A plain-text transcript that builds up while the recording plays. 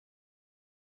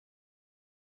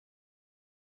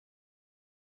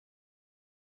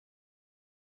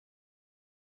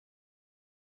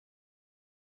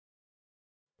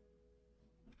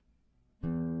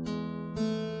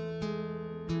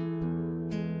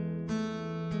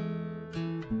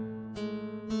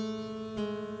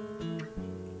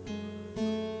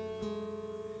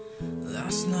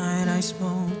Last night I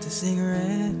smoked a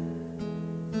cigarette.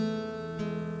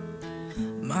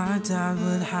 My dad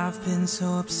would have been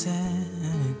so upset.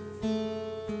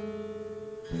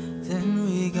 Then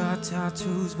we got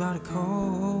tattoos by the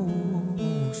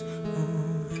coast,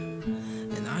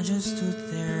 and I just stood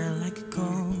there like a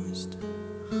ghost.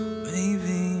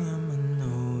 Maybe I'm a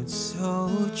note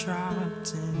so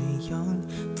trapped in a young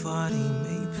body.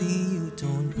 Maybe you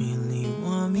don't really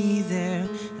want me there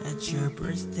at your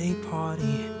birthday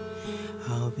party.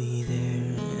 I'll be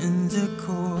there in the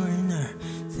corner,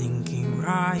 thinking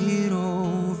right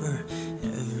over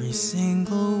every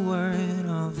single word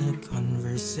of the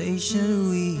conversation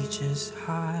we just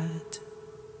had.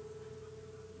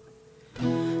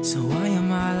 So why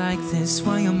am I like this?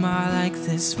 Why am I like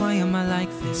this? Why am I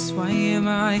like this? Why am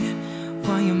I?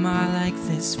 Why am I like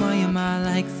this? Why am I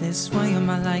like this? Why am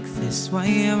I like this? Why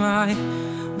am I?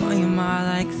 Why am I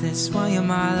like this? Why am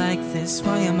I like this?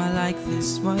 Why am I like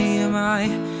this? Why am I?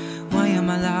 Why am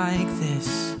I like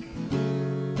this?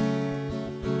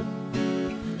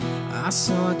 I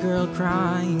saw a girl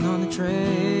crying on the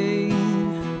train,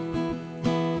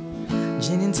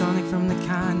 gin and tonic from the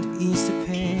kind that ease the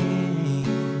pain,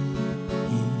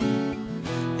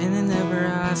 and I never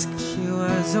asked if she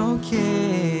was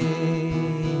okay.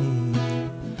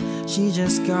 She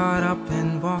just got up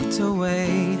and walked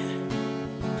away.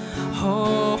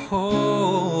 Oh,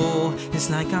 oh,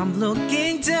 it's like I'm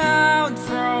looking down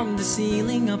from the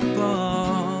ceiling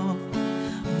above.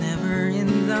 Never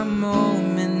in the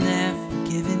moment, never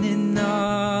giving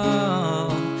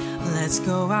enough. Let's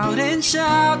go out and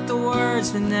shout the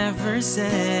words we never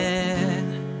said.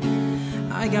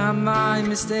 I got my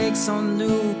mistakes on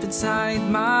loop inside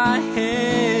my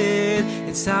head,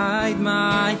 inside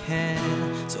my head.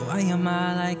 So why am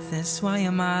I like this? Why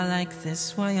am I like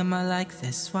this? Why am I like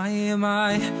this? Why am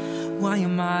I? Why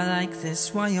am I like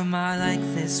this? Why am I like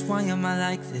this? Why am I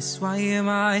like this? Why am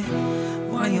I?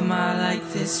 Why am I like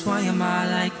this? Why am I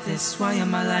like this? Why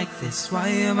am I like this? Why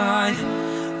am I?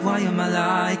 Why am I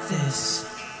like this?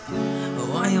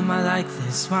 Why am I like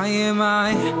this? Why am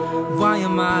I? Why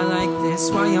am I like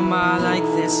this? Why am I like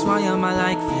this? Why am I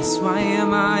like this? Why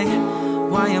am I?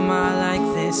 Why am I like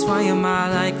this? Why am I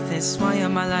like this? Why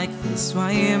am I like this?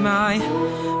 Why am I?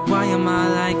 Why am I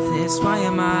like this? Why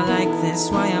am I like this?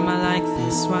 Why am I like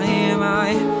this? Why am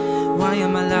I? Why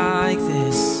am I like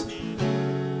this?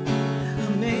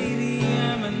 Maybe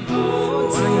I'm an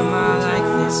old. Why am I like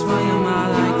this? Why am I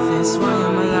like this? Why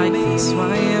am I like this?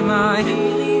 Why am I?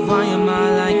 Why am I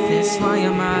like this? Why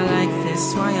am I like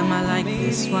this? Why am I like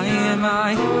this? Why am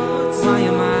I? Why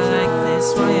am I like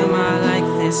this? Why am I like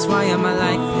this? Why am I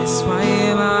like this? Why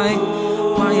am I?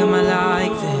 Why am I